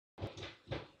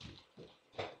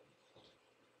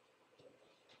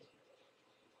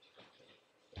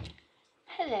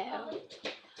Hello.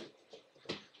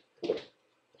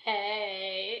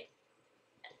 Hey.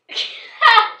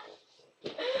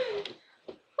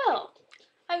 Well,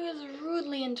 I was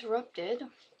rudely interrupted.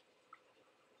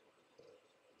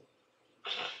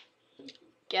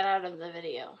 Get out of the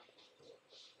video.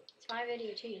 It's my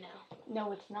video too, you know.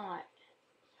 No, it's not.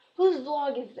 Whose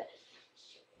vlog is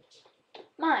this?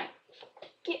 Mine.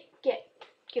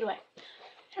 Get away.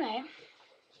 Anyway.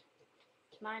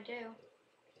 It's mine too.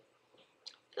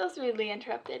 I was rudely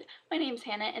interrupted. My name's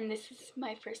Hannah, and this is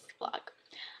my first vlog.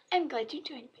 I'm glad you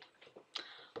joined me.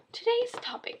 Today's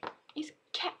topic is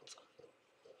cats.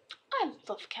 I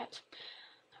love cats.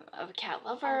 I'm a cat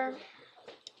lover.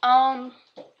 I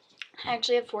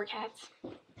actually have 4 cats.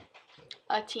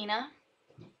 Tina,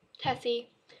 Tessie,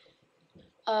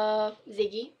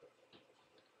 Ziggy,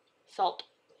 Salt.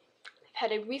 I've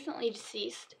had a recently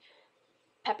deceased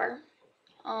Pepper.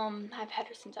 I've had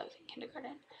her since I was in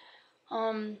kindergarten.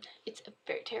 It's a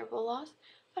very terrible loss,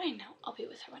 but I know I'll be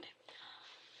with her one day.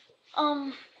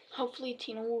 Hopefully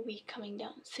Tina will be coming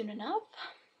down soon enough.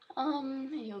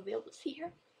 And you'll be able to see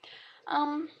her.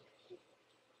 I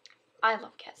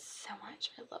love cats so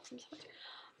much. I love them so much.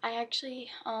 I actually,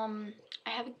 I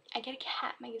get a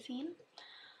cat magazine.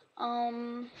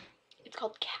 It's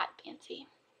called Cat Fancy.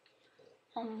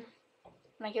 When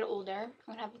I get older, I'm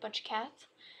gonna have a bunch of cats.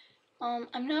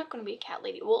 I'm not gonna be a cat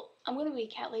lady. Well, I'm gonna be a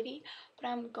cat lady, but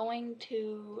I'm going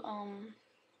to,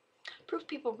 prove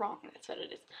people wrong. That's what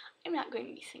it is. I'm not going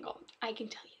to be single. I can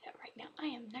tell you that right now. I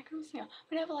am not going to be single. I'm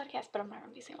going to have a lot of cats, but I'm not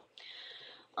going to be single.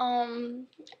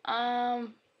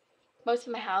 Most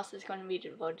of my house is going to be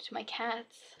devoted to my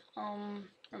cats.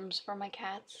 Rooms for my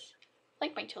cats,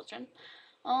 like my children.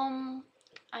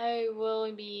 I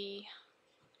will be,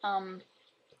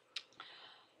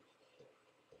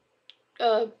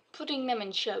 putting them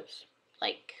in shows.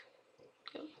 Like,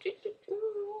 go,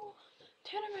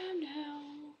 turn around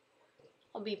now.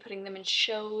 I'll be putting them in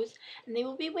shows, and they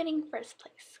will be winning first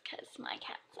place, because my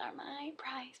cats are my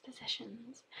prize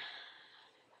possessions.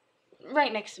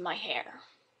 Right next to my hair,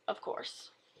 of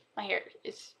course. My hair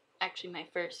is actually my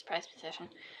first prize possession.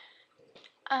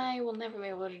 I will never be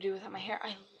able to do without my hair.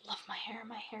 I love my hair.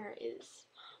 My hair is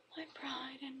my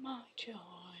pride and my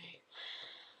joy.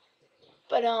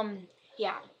 But,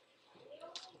 yeah.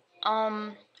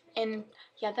 And,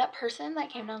 yeah, that person that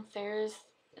came downstairs,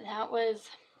 that was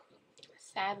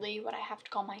sadly what I have to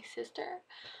call my sister.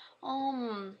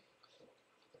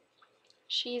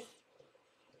 She's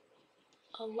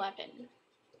 11.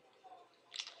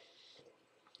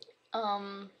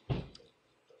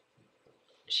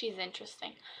 She's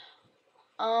interesting.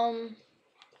 I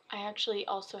actually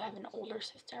also have an older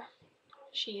sister.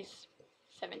 She's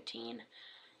 17.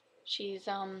 She's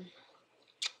nice.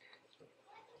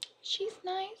 She's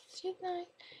nice.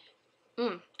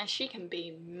 And she can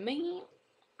be mean.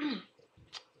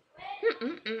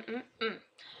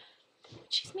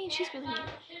 She's mean. She's really mean.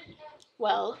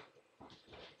 Well,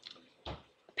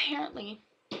 apparently,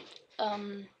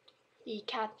 the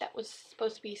cat that was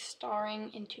supposed to be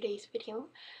starring in today's video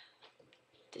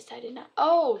decided not.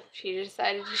 Oh, she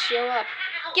decided to show up.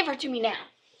 Give her to me now.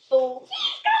 Oh.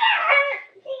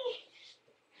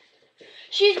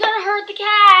 She's gonna hurt the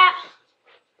cat.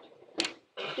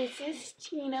 This is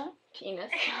Tina. Tina,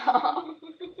 stop.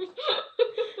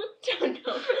 Don't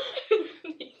know.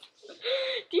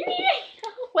 Do you need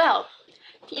help? Well,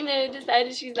 Tina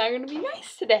decided she's not gonna be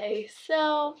nice today,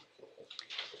 so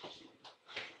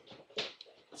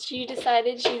she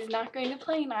decided she's not going to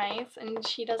play nice, and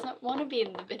she doesn't want to be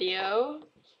in the video.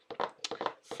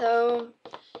 So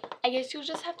I guess you'll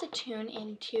just have to tune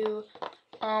into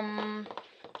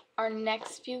our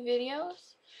next few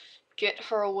videos. Get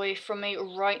her away from me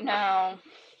right now.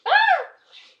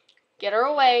 Get her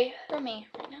away from me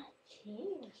right now.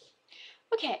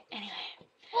 Okay, anyway.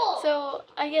 So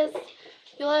I guess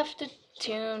you'll have to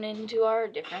tune into our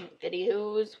different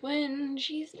videos when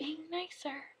she's being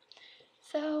nicer.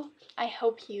 So I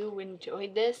hope you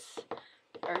enjoyed this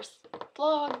first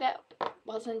vlog that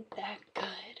wasn't that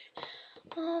good.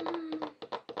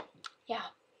 Yeah.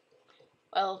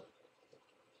 Well,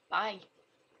 bye.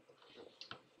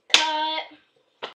 Cut.